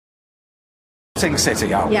yachting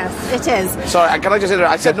city, aren't we? Yes, it is. Sorry, can I just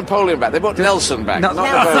interrupt? I said Napoleon back. They brought Nelson back. No, not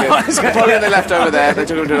Nelson. Napoleon. Napoleon they left over there. They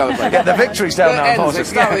took him to another place. Yeah, the victory's down now, They unfortunately.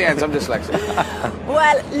 start with the ends. I'm dyslexic.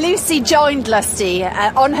 Well, Lucy joined Lusty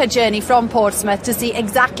on her journey from Portsmouth to see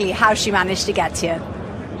exactly how she managed to get here.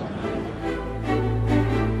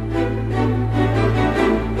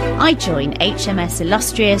 I join HMS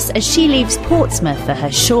Illustrious as she leaves Portsmouth for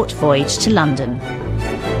her short voyage to London.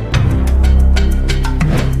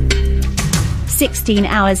 16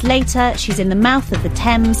 hours later, she's in the mouth of the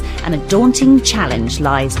Thames and a daunting challenge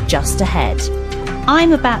lies just ahead.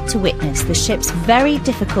 I'm about to witness the ship's very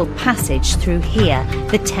difficult passage through here,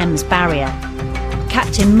 the Thames Barrier.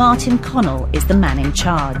 Captain Martin Connell is the man in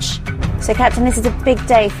charge. So, Captain, this is a big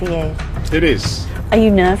day for you. It is. Are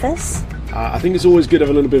you nervous? I think it's always good to have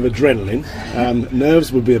a little bit of adrenaline.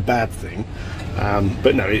 Nerves would be a bad thing,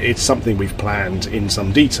 but no, it's something we've planned in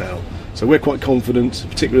some detail. So we're quite confident,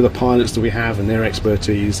 particularly the pilots that we have and their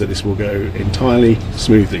expertise, that this will go entirely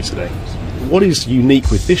smoothly today. What is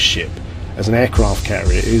unique with this ship as an aircraft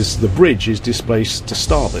carrier is the bridge is displaced to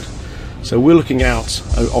starboard. So we're looking out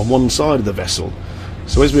on one side of the vessel.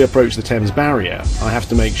 So as we approach the Thames Barrier, I have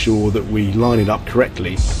to make sure that we line it up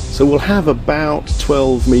correctly. So we'll have about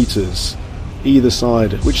 12 metres either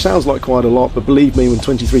side, which sounds like quite a lot, but believe me, when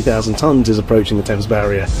 23,000 tonnes is approaching the Thames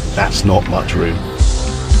Barrier, that's not much room.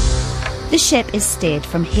 The ship is steered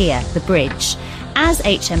from here, the bridge. As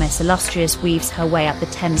HMS Illustrious weaves her way up the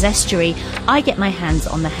Thames estuary, I get my hands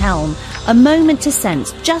on the helm, a moment to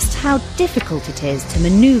sense just how difficult it is to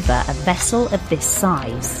manoeuvre a vessel of this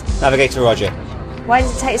size. Navigator Roger. Why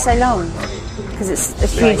does it take so long? Because it's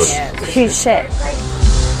a huge ship.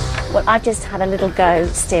 Well, I've just had a little go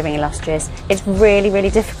steering Illustrious. It's really, really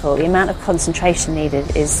difficult. The amount of concentration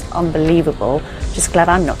needed is unbelievable. Just glad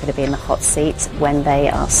I'm not going to be in the hot seat when they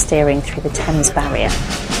are steering through the Thames Barrier.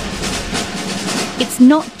 It's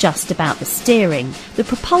not just about the steering. The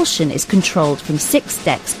propulsion is controlled from 6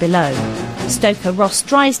 decks below. Stoker Ross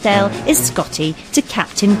Drysdale is Scotty to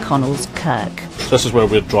Captain Connell's Kirk. This is where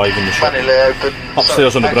we're driving the ship.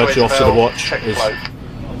 Upstairs on the bridge, the officer of the watch is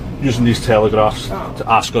using these telegraphs to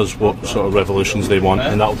ask us what sort of revolutions they want,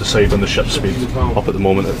 and that will decide on the ship speed, up at the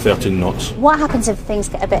moment at 13 knots. What happens if things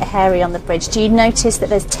get a bit hairy on the bridge? Do you notice that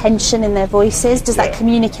there's tension in their voices? Does that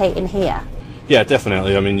communicate in here? Yeah,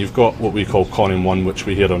 definitely. I mean, you've got what we call conning one, which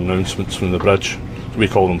we hear announcements from the bridge. We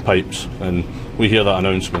call them pipes, and we hear that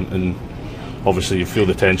announcement, and obviously you feel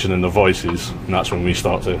the tension in the voices, and that's when we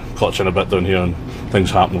start to clutch in a bit down here and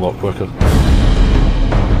things happen a lot quicker.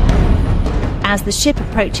 As the ship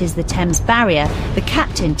approaches the Thames Barrier, the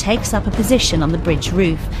captain takes up a position on the bridge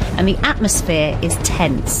roof, and the atmosphere is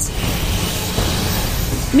tense.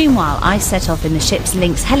 Meanwhile, I set off in the ship's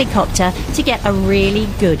Lynx helicopter to get a really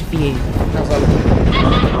good view. How's that looking?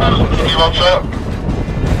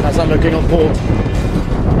 How's that looking on port?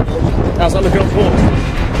 How's that looking on port?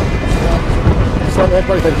 Start there,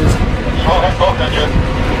 both engines. How's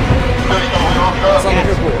that looking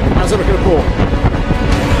at port? How's that looking at port?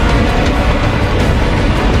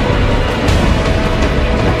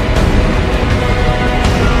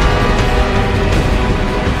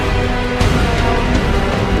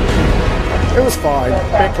 It was fine.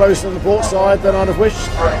 A bit closer to the port side than I'd have wished,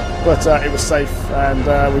 but it was safe,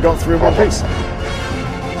 and we got through in one piece.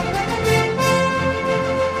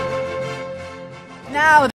 Now